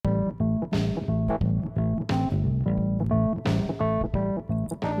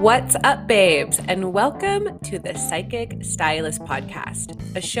What's up, babes, and welcome to the Psychic Stylist Podcast,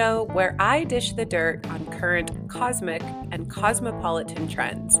 a show where I dish the dirt on current cosmic and cosmopolitan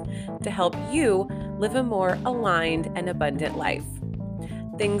trends to help you live a more aligned and abundant life.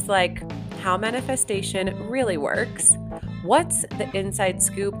 Things like how manifestation really works, what's the inside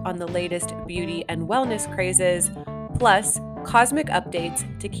scoop on the latest beauty and wellness crazes, plus cosmic updates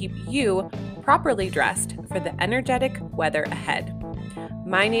to keep you properly dressed for the energetic weather ahead.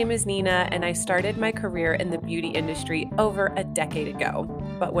 My name is Nina, and I started my career in the beauty industry over a decade ago.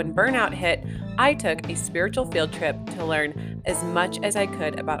 But when burnout hit, I took a spiritual field trip to learn as much as I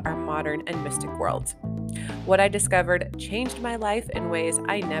could about our modern and mystic world. What I discovered changed my life in ways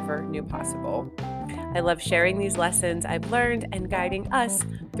I never knew possible. I love sharing these lessons I've learned and guiding us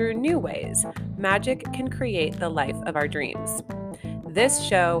through new ways magic can create the life of our dreams. This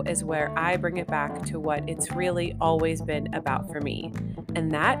show is where I bring it back to what it's really always been about for me, and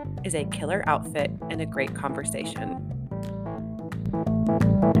that is a killer outfit and a great conversation.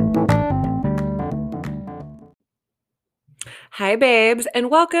 Hi, babes, and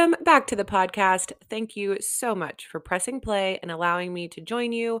welcome back to the podcast. Thank you so much for pressing play and allowing me to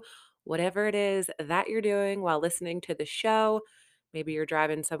join you, whatever it is that you're doing while listening to the show. Maybe you're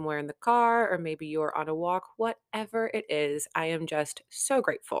driving somewhere in the car, or maybe you're on a walk, whatever it is. I am just so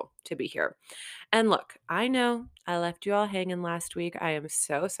grateful to be here. And look, I know I left you all hanging last week. I am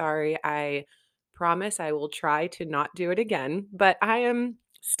so sorry. I promise I will try to not do it again, but I am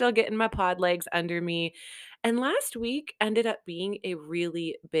still getting my pod legs under me. And last week ended up being a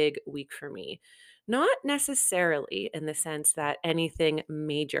really big week for me. Not necessarily in the sense that anything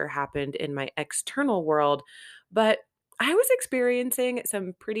major happened in my external world, but I was experiencing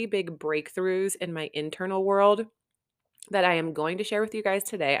some pretty big breakthroughs in my internal world that I am going to share with you guys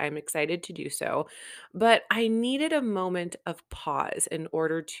today. I'm excited to do so. But I needed a moment of pause in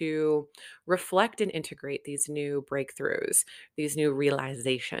order to reflect and integrate these new breakthroughs, these new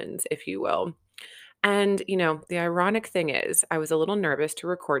realizations, if you will. And, the ironic thing is, I was a little nervous to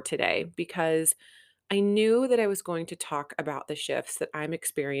record today because I knew that I was going to talk about the shifts that I'm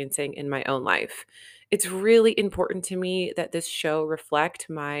experiencing in my own life. It's really important to me that this show reflect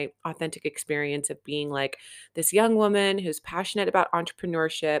my authentic experience of being like this young woman who's passionate about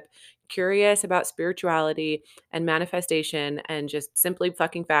entrepreneurship, curious about spirituality and manifestation, and just simply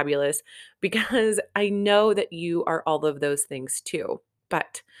fucking fabulous because I know that you are all of those things too.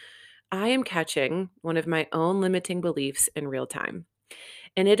 But I am catching one of my own limiting beliefs in real time.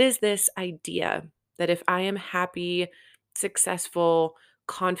 And it is this idea that if I am happy, successful,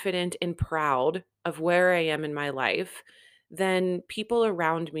 confident, and proud of where I am in my life, then people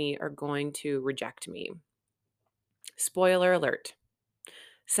around me are going to reject me. Spoiler alert.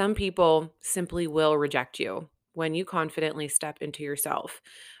 Some people simply will reject you when you confidently step into yourself,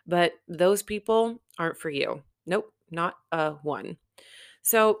 but those people aren't for you. Nope, not a one.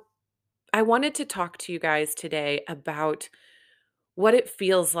 So I wanted to talk to you guys today about what it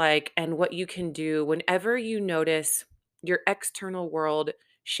feels like and what you can do whenever you notice your external world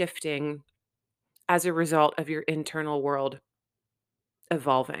shifting as a result of your internal world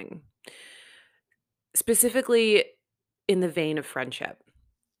evolving, specifically in the vein of friendship.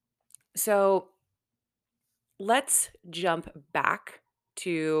 So let's jump back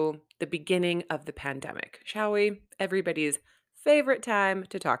to the beginning of the pandemic, shall we? Everybody's favorite time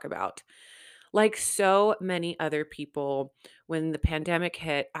to talk about. Like so many other people, when the pandemic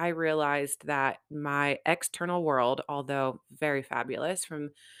hit, I realized that my external world, although very fabulous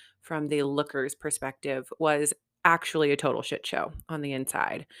from the looker's perspective, was actually a total shit show on the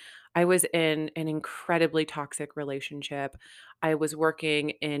inside. I was in an incredibly toxic relationship. I was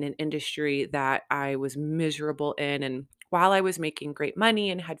working in an industry that I was miserable in, and while I was making great money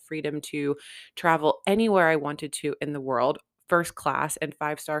and had freedom to travel anywhere I wanted to in the world, first class and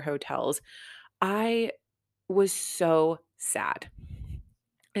five-star hotels, I was so sad.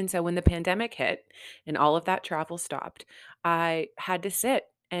 And so when the pandemic hit and all of that travel stopped, I had to sit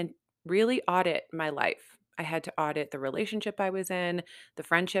and really audit my life. I had to audit the relationship I was in, the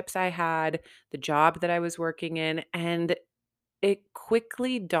friendships I had, the job that I was working in. And it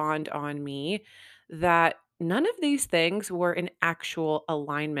quickly dawned on me that none of these things were in actual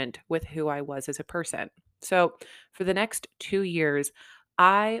alignment with who I was as a person. So for the next 2 years,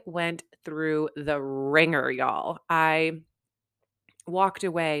 I went through the ringer, y'all. I walked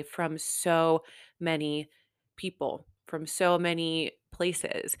away from so many people, from so many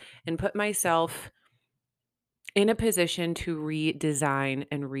places, and put myself in a position to redesign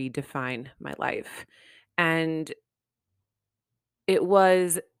and redefine my life. And it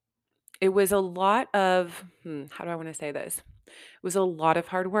was it was a lot of how do I want to say this? was a lot of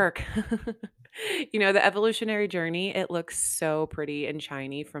hard work. The evolutionary journey, it looks so pretty and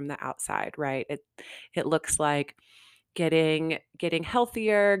shiny from the outside, right? It looks like getting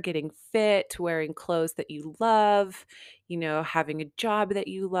healthier, getting fit, wearing clothes that you love, having a job that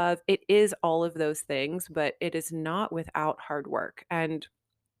you love. It is all of those things, but it is not without hard work. And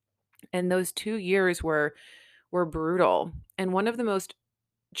those 2 years were brutal. And one of the most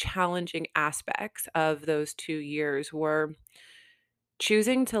challenging aspects of those 2 years were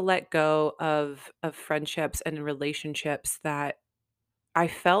choosing to let go of friendships and relationships that I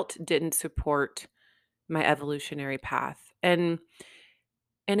felt didn't support my evolutionary path. And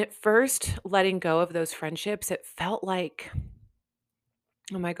at first, letting go of those friendships, it felt like,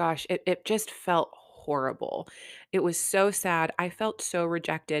 oh my gosh, it just felt horrible. It was so sad. I felt so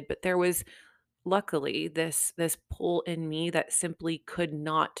rejected, but there was luckily this pull in me that simply could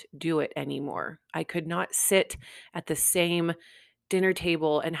not do it anymore. I could not sit at the same dinner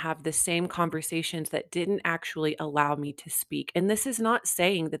table and have the same conversations that didn't actually allow me to speak. And this is not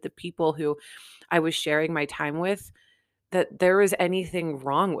saying that the people who I was sharing my time with, that there was anything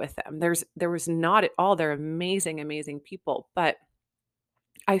wrong with them. There was not at all. They're amazing, amazing people, but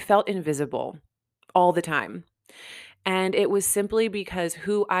I felt invisible all the time. And it was simply because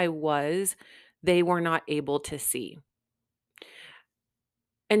who I was, they were not able to see.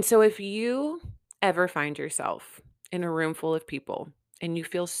 And so if you ever find yourself in a room full of people and you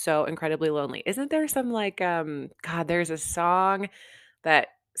feel so incredibly lonely, isn't there some like God, there's a song that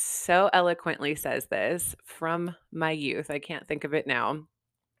so eloquently says this from my youth. I can't think of it now.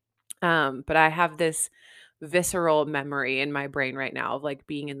 But I have this visceral memory in my brain right now of like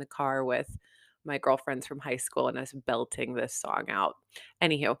being in the car with my girlfriends from high school and us belting this song out.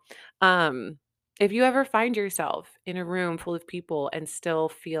 Anywho, um, if you ever find yourself in a room full of people and still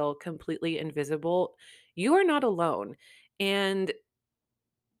feel completely invisible, you are not alone. And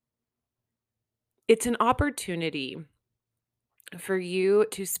it's an opportunity for you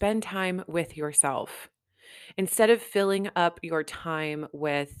to spend time with yourself instead of filling up your time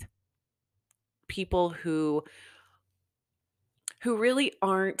with people who really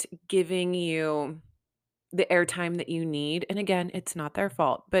aren't giving you the airtime that you need. And again, it's not their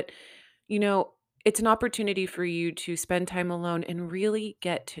fault, but you know, it's an opportunity for you to spend time alone and really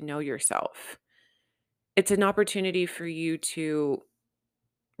get to know yourself. It's an opportunity for you to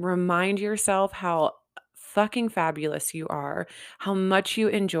remind yourself how fucking fabulous you are, how much you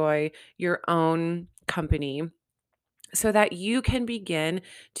enjoy your own company, so that you can begin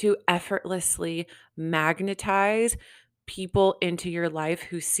to effortlessly magnetize people into your life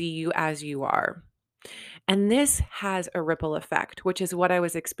who see you as you are. And this has a ripple effect, which is what I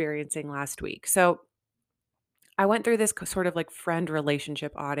was experiencing last week. So I went through this sort of like friend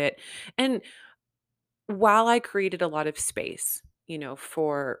relationship audit. And while I created a lot of space,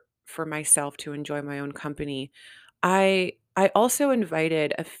 for myself to enjoy my own company, I also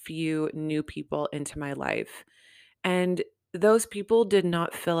invited a few new people into my life. And those people did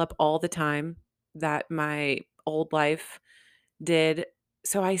not fill up all the time that my old life did.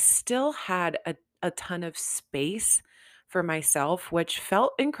 So I still had a ton of space for myself, which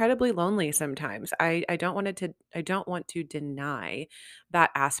felt incredibly lonely sometimes. I don't want to deny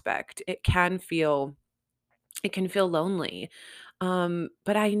that aspect. It can feel lonely.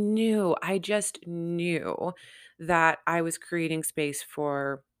 But I just knew that I was creating space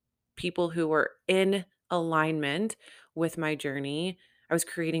for people who were in alignment with my journey. I was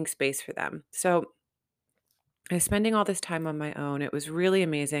creating space for them. So I was spending all this time on my own. It was really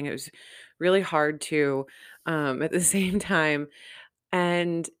amazing. It was really hard to at the same time.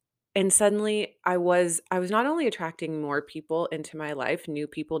 And and suddenly I was not only attracting more people into my life, new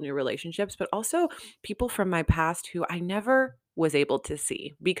people, new relationships, but also people from my past who I never was able to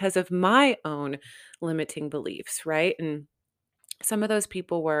see because of my own limiting beliefs, right? And some of those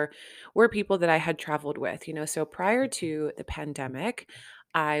people were people that I had traveled with. So prior to the pandemic,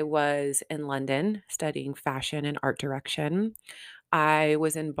 I was in London studying fashion and art direction. I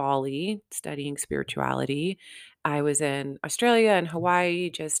was in Bali studying spirituality. I was in Australia and Hawaii,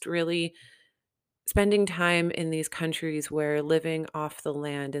 just really spending time in these countries where living off the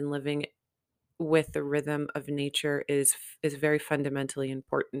land and living with the rhythm of nature is very fundamentally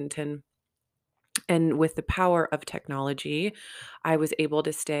important. And with the power of technology, I was able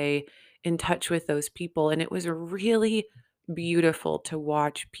to stay in touch with those people, and it was really beautiful to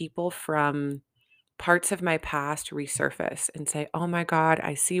watch people from parts of my past resurface and say, "Oh my god,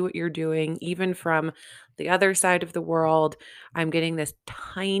 I see what you're doing even from the other side of the world. I'm getting this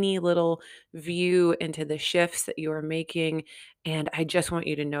tiny little view into the shifts that you are making, and I just want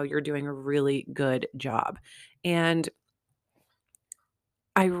you to know you're doing a really good job." And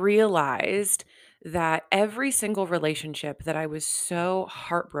I realized that every single relationship that I was so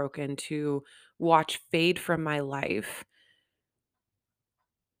heartbroken to watch fade from my life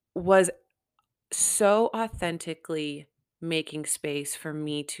was so authentically making space for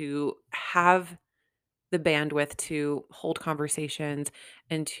me to have the bandwidth to hold conversations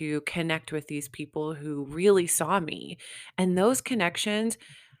and to connect with these people who really saw me. And those connections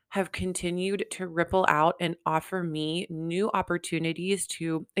have continued to ripple out and offer me new opportunities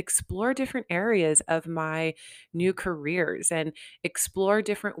to explore different areas of my new careers and explore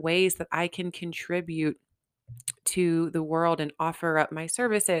different ways that I can contribute to the world and offer up my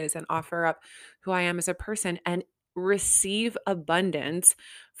services and offer up who I am as a person and receive abundance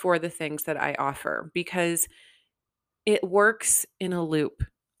for the things that I offer because it works in a loop.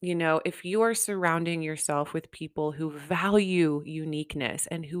 You know, if you are surrounding yourself with people who value uniqueness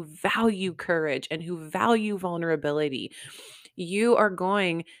and who value courage and who value vulnerability, you are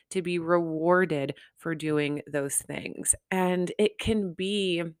going to be rewarded for doing those things. And it can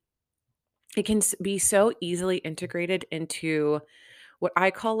be so easily integrated into what I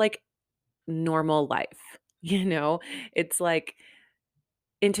call like normal life. You know, it's like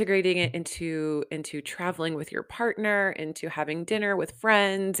integrating it into traveling with your partner, into having dinner with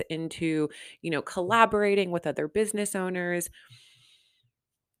friends, into, collaborating with other business owners.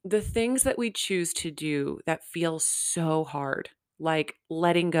 The things that we choose to do that feel so hard, like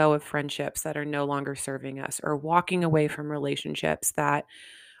letting go of friendships that are no longer serving us or walking away from relationships that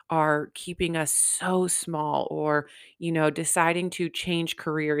are keeping us so small or, deciding to change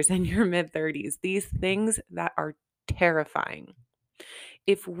careers in your mid 30s. These things that are terrifying.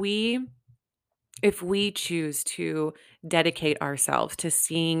 If we if we choose to dedicate ourselves to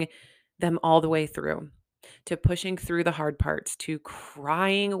seeing them all the way through, to pushing through the hard parts, to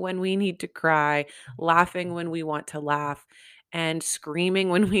crying when we need to cry, laughing when we want to laugh, and screaming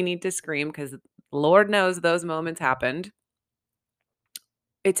when we need to scream, because Lord knows those moments happened,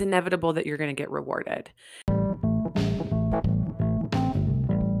 it's inevitable that you're going to get rewarded.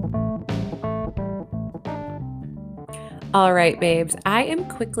 All right, babes, I am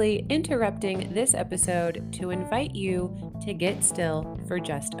quickly interrupting this episode to invite you to get still for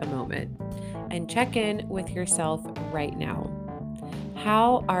just a moment and check in with yourself right now.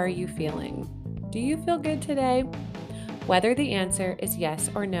 How are you feeling? Do you feel good today? Whether the answer is yes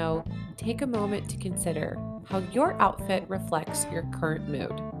or no, take a moment to consider how your outfit reflects your current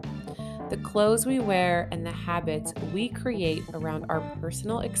mood. The clothes we wear and the habits we create around our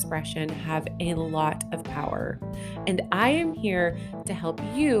personal expression have a lot of power. And I am here to help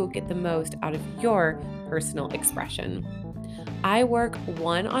you get the most out of your personal expression. I work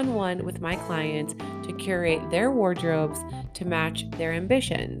one on one with my clients to curate their wardrobes to match their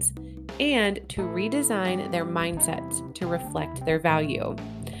ambitions and to redesign their mindsets to reflect their value.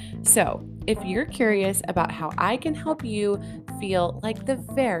 So, if you're curious about how I can help you feel like the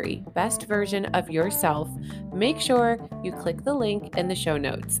very best version of yourself, make sure you click the link in the show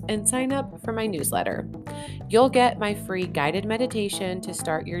notes and sign up for my newsletter. You'll get my free guided meditation to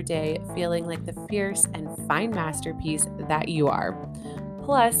start your day feeling like the fierce and fine masterpiece that you are.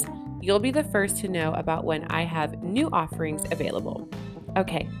 Plus, you'll be the first to know about when I have new offerings available.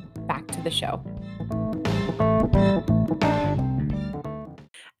 Okay, back to the show.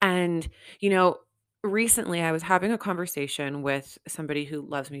 And, you know, recently I was having a conversation with somebody who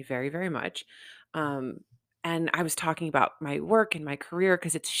loves me very, very much. Um, and I was talking about my work and my career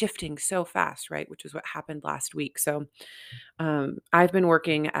because it's shifting so fast, right? Which is what happened last week. So I've been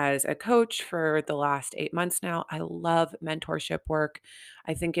working as a coach for the last 8 months now. I love mentorship work.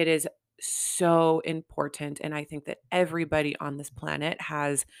 I think it is so important. And I think that everybody on this planet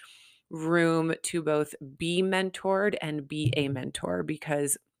has room to both be mentored and be a mentor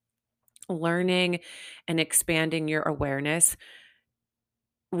because learning and expanding your awareness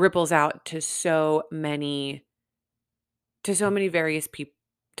ripples out to so many various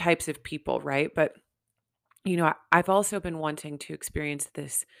types of people, right? But I've also been wanting to experience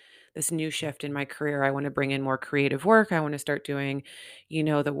this new shift in my career. I want to bring in more creative work. I want to start doing,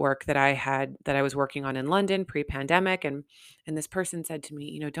 the work that I was working on in London pre-pandemic. And this person said to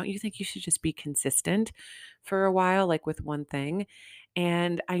me, don't you think you should just be consistent for a while, like with one thing?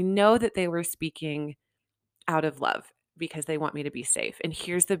 And I know that they were speaking out of love because they want me to be safe. And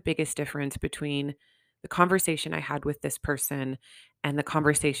here's the biggest difference between the conversation I had with this person and the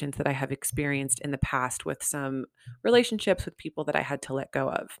conversations that I have experienced in the past with some relationships with people that I had to let go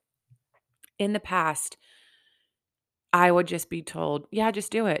of. In the past, I would just be told, "Yeah,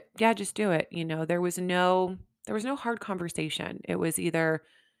 just do it. Yeah, just do it." There was no hard conversation. It was either,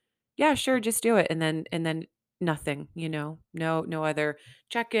 "Yeah, sure, just do it." And then nothing, no other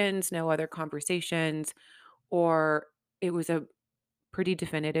check-ins, no other conversations, or it was a pretty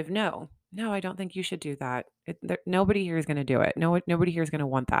definitive no. No, I don't think you should do that. Nobody here is going to do it. Nobody here is going to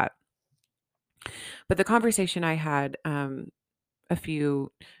want that. But the conversation I had a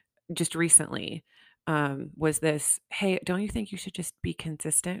few just recently was this, hey, don't you think you should just be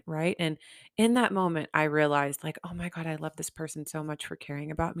consistent, right? And in that moment, I realized, like, oh my God, I love this person so much for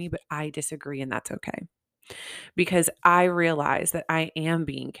caring about me, but I disagree, and that's okay. Because I realize that I am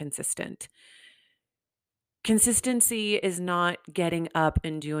being consistent. Consistency is not getting up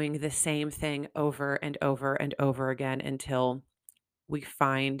and doing the same thing over and over and over again until we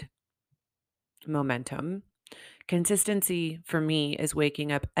find momentum. Consistency for me is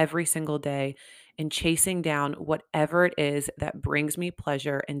waking up every single day and chasing down whatever it is that brings me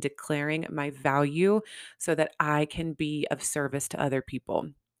pleasure and declaring my value so that I can be of service to other people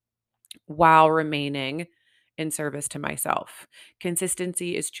while remaining in service to myself.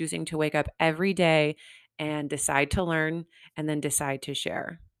 Consistency is choosing to wake up every day and decide to learn and then decide to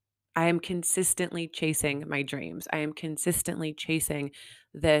share. I am consistently chasing my dreams. I am consistently chasing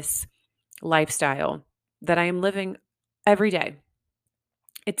this lifestyle that I am living every day.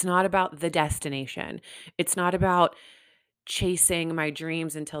 It's not about the destination. It's not about chasing my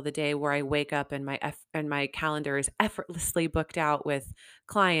dreams until the day where I wake up and my calendar is effortlessly booked out with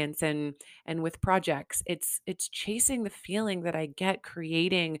clients and with projects. It's chasing the feeling that I get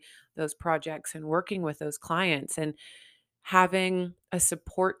creating those projects and working with those clients and having a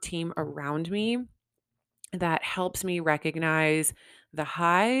support team around me that helps me recognize the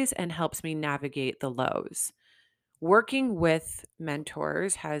highs and helps me navigate the lows. Working with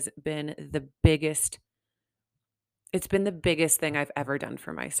mentors has been the biggest it's been the biggest thing I've ever done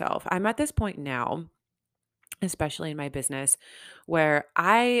for myself. I'm at this point now, especially in my business, where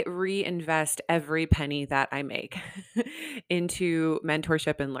I reinvest every penny that I make into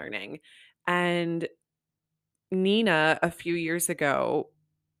mentorship and learning. And Nina, a few years ago,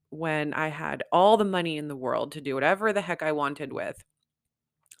 when I had all the money in the world to do whatever the heck I wanted with,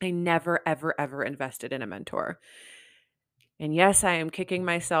 I never, ever, ever invested in a mentor. And yes, I am kicking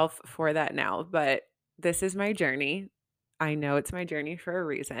myself for that now, but this is my journey. I know it's my journey for a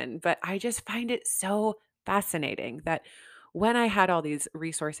reason, but I just find it so fascinating that when I had all these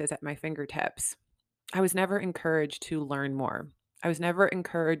resources at my fingertips, I was never encouraged to learn more. I was never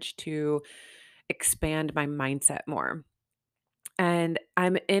encouraged to expand my mindset more. And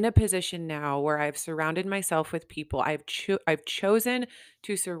I'm in a position now where I've surrounded myself with people. I've chosen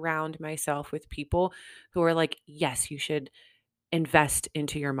to surround myself with people who are like, yes, you should invest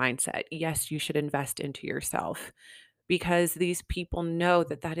into your mindset. Yes, you should invest into yourself because these people know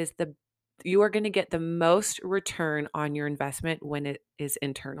that you are going to get the most return on your investment when it is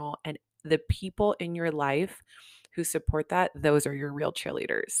internal. And the people in your life who support that, those are your real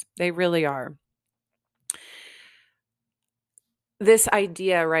cheerleaders. They really are. This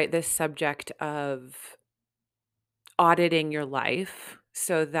idea, right? This subject of auditing your life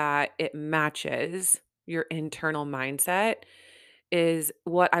so that it matches your internal mindset is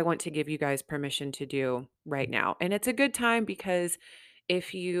what I want to give you guys permission to do right now. And it's a good time because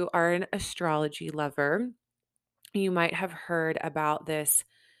if you are an astrology lover, you might have heard about this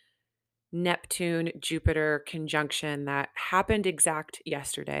Neptune Jupiter conjunction that happened exact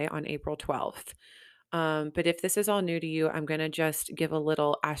yesterday on April 12th. But if this is all new to you, I'm going to just give a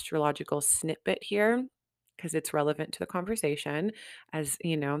little astrological snippet here because it's relevant to the conversation, as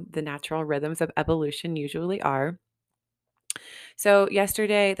the natural rhythms of evolution usually are. So,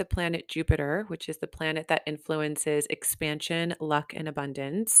 yesterday, the planet Jupiter, which is the planet that influences expansion, luck, and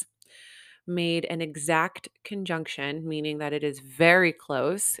abundance, made an exact conjunction, meaning that it is very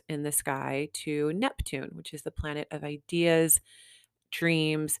close in the sky to Neptune, which is the planet of ideas,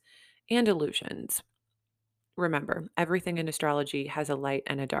 dreams, and illusions. Remember, everything in astrology has a light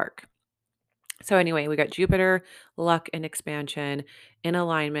and a dark. So, anyway, we got Jupiter, luck, and expansion in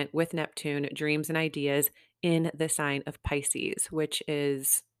alignment with Neptune, dreams and ideas in the sign of Pisces, which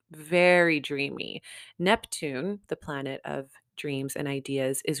is very dreamy. Neptune, the planet of dreams and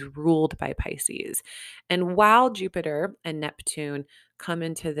ideas, is ruled by Pisces. And while Jupiter and Neptune come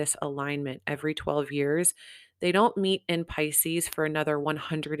into this alignment every 12 years, they don't meet in Pisces for another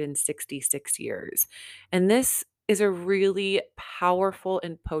 166 years. And this is a really powerful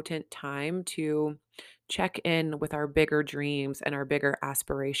and potent time to check in with our bigger dreams and our bigger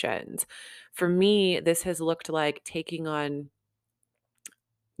aspirations. For me, this has looked like taking on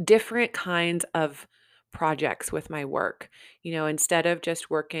different kinds of projects with my work. Instead of just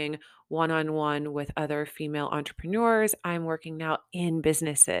working one on one with other female entrepreneurs, I'm working now in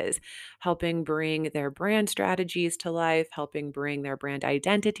businesses, helping bring their brand strategies to life, helping bring their brand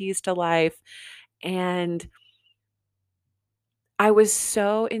identities to life. And I was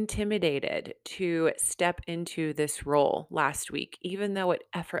so intimidated to step into this role last week, even though it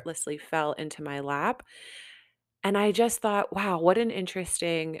effortlessly fell into my lap. And I just thought, wow, what an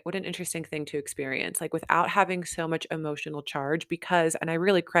interesting thing to experience, like without having so much emotional charge because and I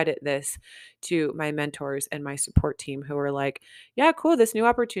really credit this to my mentors and my support team who were like, "Yeah, cool, this new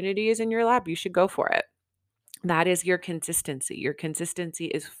opportunity is in your lap. You should go for it." That is your consistency. Your consistency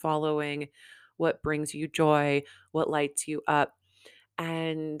is following what brings you joy, what lights you up.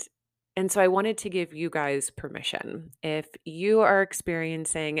 And and so I wanted to give you guys permission. If you are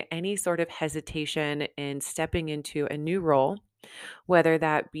experiencing any sort of hesitation in stepping into a new role, whether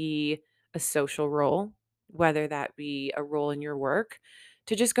that be a social role, whether that be a role in your work,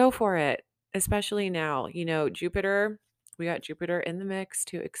 to just go for it, especially now. We got Jupiter in the mix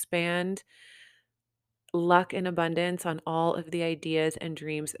to expand luck and abundance on all of the ideas and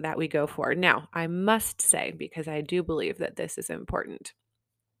dreams that we go for. Now, I must say, because I do believe that this is important,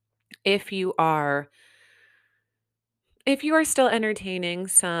 if you are if you are still entertaining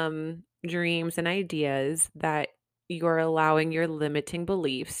some dreams and ideas that you're allowing your limiting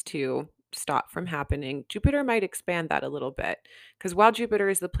beliefs to stop from happening, Jupiter might expand that a little bit. Because while Jupiter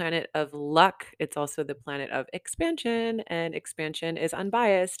is the planet of luck, it's also the planet of expansion, and expansion is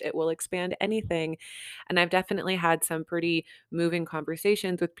unbiased. It will expand anything. And I've definitely had some pretty moving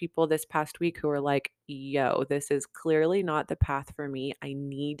conversations with people this past week who are like, yo, this is clearly not the path for me. I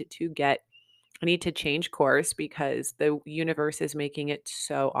need to change course because the universe is making it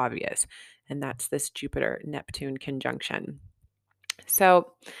so obvious. And that's this Jupiter Neptune conjunction.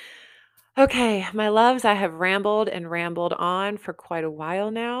 So, okay, my loves, I have rambled and rambled on for quite a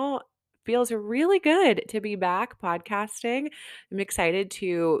while now. Feels really good to be back podcasting. I'm excited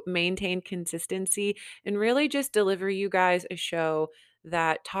to maintain consistency and really just deliver you guys a show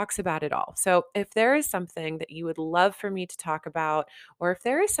that talks about it all. So, if there is something that you would love for me to talk about, or if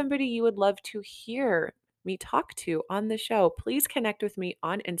there is somebody you would love to hear me talk to on the show, please connect with me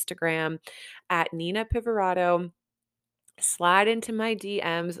on Instagram at Nina Pivorato. Slide into my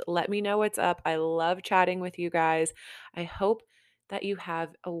DMs. Let me know what's up. I love chatting with you guys. I hope that you have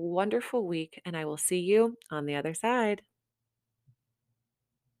a wonderful week, and I will see you on the other side.